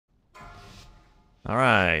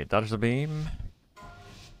Alright, dodge the beam.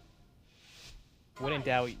 When in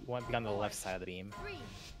doubt, you want to be on the left side of the beam 3,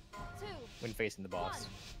 2, when facing the boss.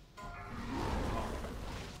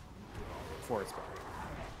 Forward square.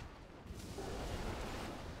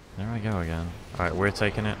 There I go again. Alright, we're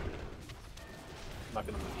taking it. I'm not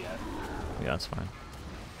gonna move yet. Yeah, that's fine.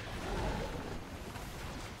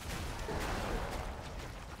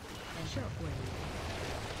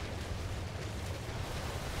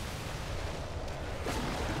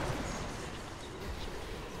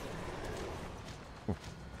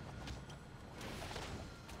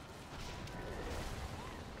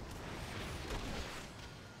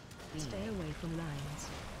 Stay away from lines.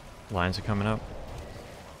 Lines are coming up.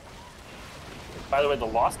 By the way, the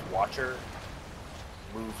Lost Watcher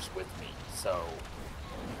moves with me, so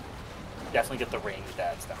definitely get the ranged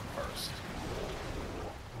ads down first.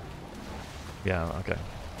 Yeah, okay.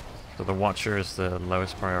 So the Watcher is the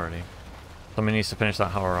lowest priority. Somebody needs to finish that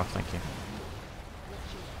horror off, thank you.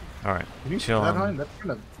 Alright, Can you chill that high? on. That's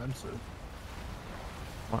kind of offensive.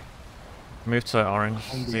 What? Move to orange,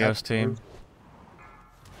 On the Zeo's team.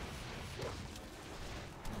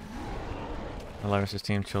 Alaris'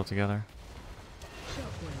 team, chill together.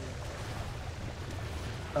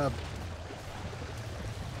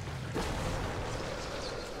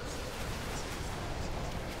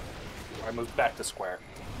 I moved back to square.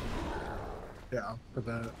 Yeah, but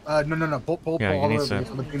the no. Pull Yeah, you all the need way to- over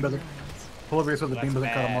so the beam doesn't. Pull over so the beam doesn't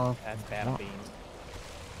cut him off. That's bad on What? beams.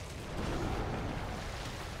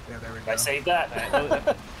 Yeah, there we I go. saved that.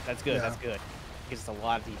 That's good. Yeah. That's good. Gives us a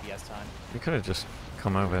lot of DPS time. You could have just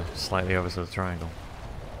come over, slightly over to the triangle.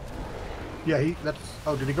 Yeah, that's.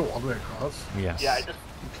 Oh, did he go all the way across? Yes. Yeah, I just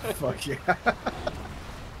Fuck yeah.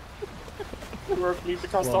 worked me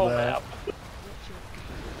across the Well, whole that- map.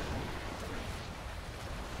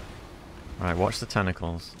 Alright, watch the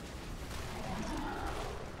tentacles.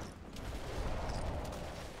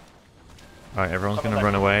 Alright, everyone's Coming gonna back.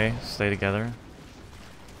 run away. Stay together.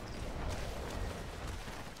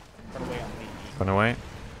 Run away on me. Run away.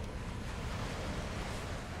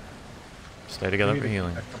 Stay together for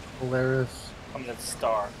healing. Polaris. I'm gonna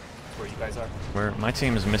star. That's where you guys are. My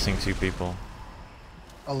team is missing 2 people.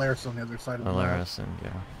 Alaris on the other side of the map. Alaris and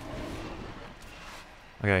yeah.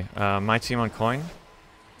 Okay, my team on coin.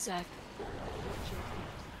 Zach.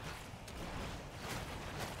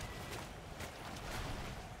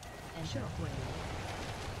 And shockwave.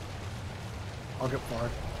 I'll get far.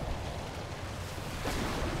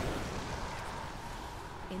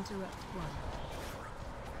 Interrupt one.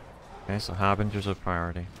 Okay, so Harbinger's a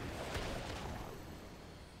priority.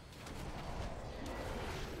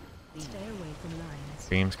 Stay away from lines.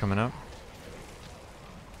 Beam's coming up.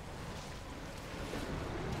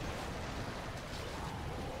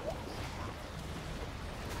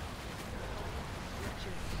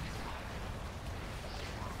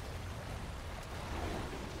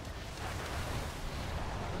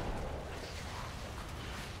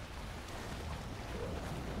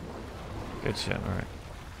 Good shit, alright.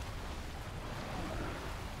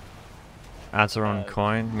 Ads are on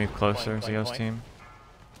coin, move closer, coin, Zeo's coin. team.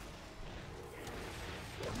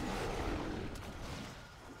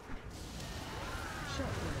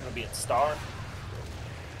 I'm gonna be at star.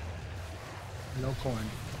 No coin.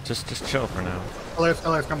 Just chill for now.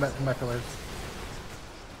 Alaris, come back, Alaris.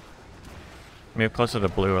 Move closer to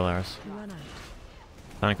blue, Alaris. Run out.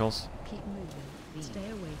 Tentacles. Keep moving. Stay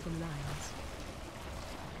away from lines.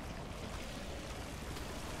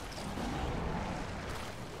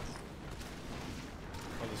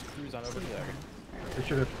 I'll just cruise on over to there. We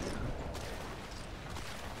should have.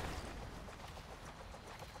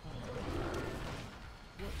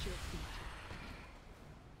 Watch your feet.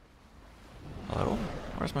 Hello?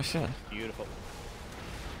 Where's my shit? Beautiful.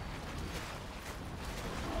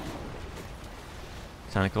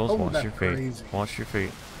 Tentacles, Oh, watch that's your feet. crazy. Watch your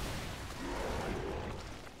feet.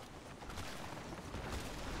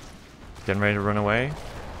 Getting ready to run away.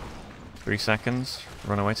 3 seconds.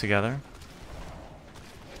 Run away together.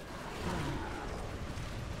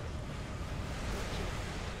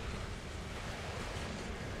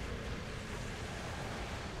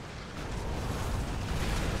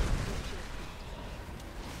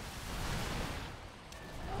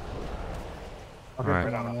 I'll get Alright,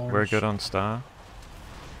 right on we're orange. good on star.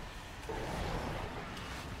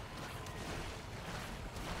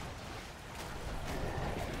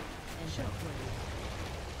 And shockwave.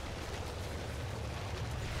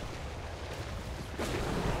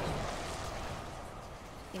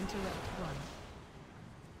 Interrupt one.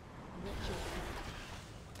 Watch your feet.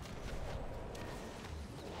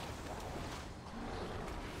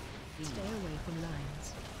 Stay away from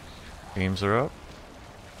lines. Beams are up.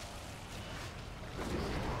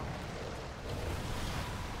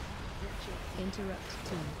 Interrupt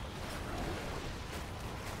 2.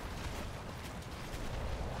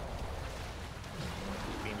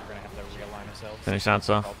 Means we're gonna have to realign ourselves. Finish ads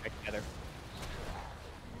off. All back together.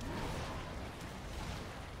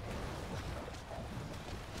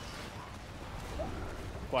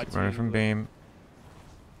 Quad Running 2, from beam.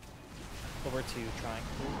 over 2, trying.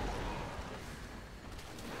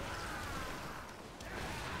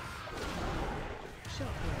 Shockwave.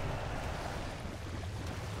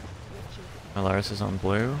 Witcher. Alaris is on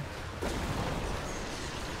blue.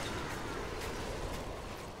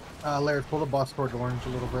 Larry, pull the boss towards orange a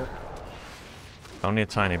little bit. Only a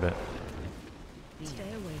tiny bit. Stay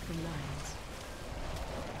away from lines.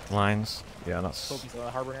 Lines. Yeah, that's... Focus on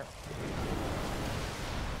the harbor here.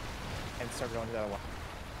 And start going to the other one.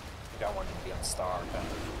 You got one to be on star. Okay.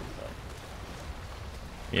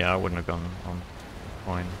 Yeah, I wouldn't have gone on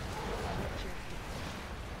coin.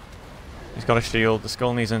 He's got a shield. The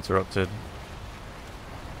skull needs interrupted.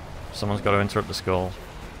 Someone's got to interrupt the skull.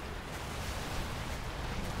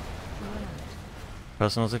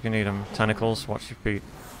 Personals if you need them. Tentacles, watch your feet.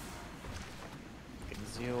 Getting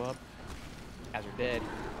Zeo up. As we're dead.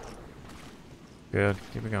 Good.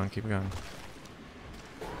 Keep it going, keep it going.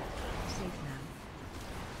 Safe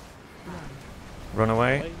now. Run. Run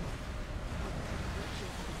away. Play.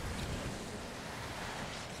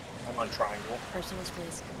 I'm on triangle. Personals,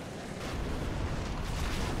 please.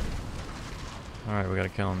 Alright, we gotta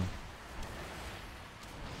kill him.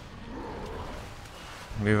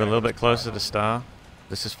 Move a little bit closer to star.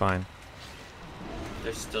 This is fine.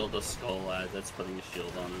 There's still the skull lad that's putting a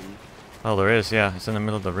shield on him. Oh, there is, yeah. It's in the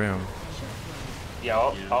middle of the room. Shockwave.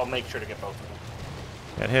 Yeah, Yeah. I'll make sure to get both of them.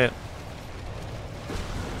 Get hit.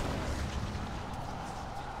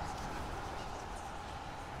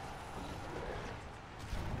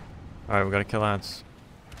 Alright, we gotta kill ads.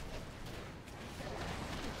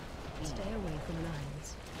 Stay away from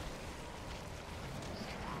lines.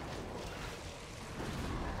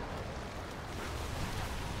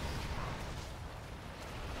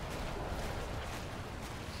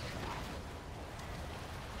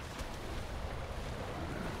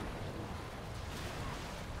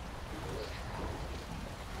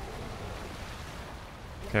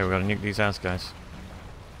 Okay, we gotta nuke these ads, guys.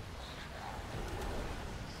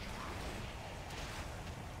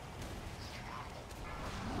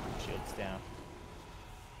 Shields down.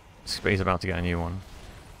 Spade's about to get a new one.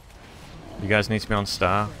 You guys need to be on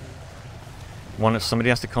star. Somebody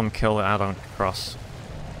has to come kill the add-on cross.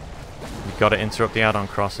 You've got to interrupt the add-on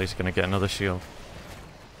cross, so he's gonna get another shield.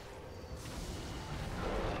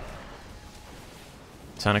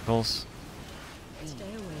 Tentacles. Stay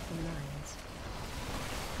away from lines.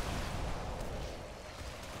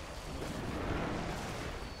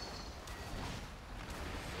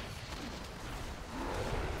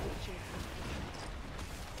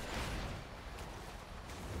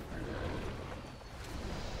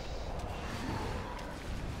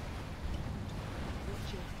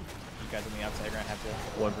 You guys on the outside are gonna have to.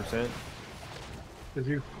 1%. Give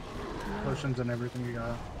you potions and everything you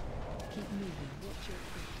got. Keep moving. Watch your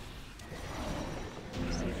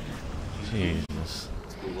feet. Safe now. Jesus.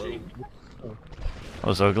 Whoa. That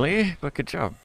was ugly, but good job.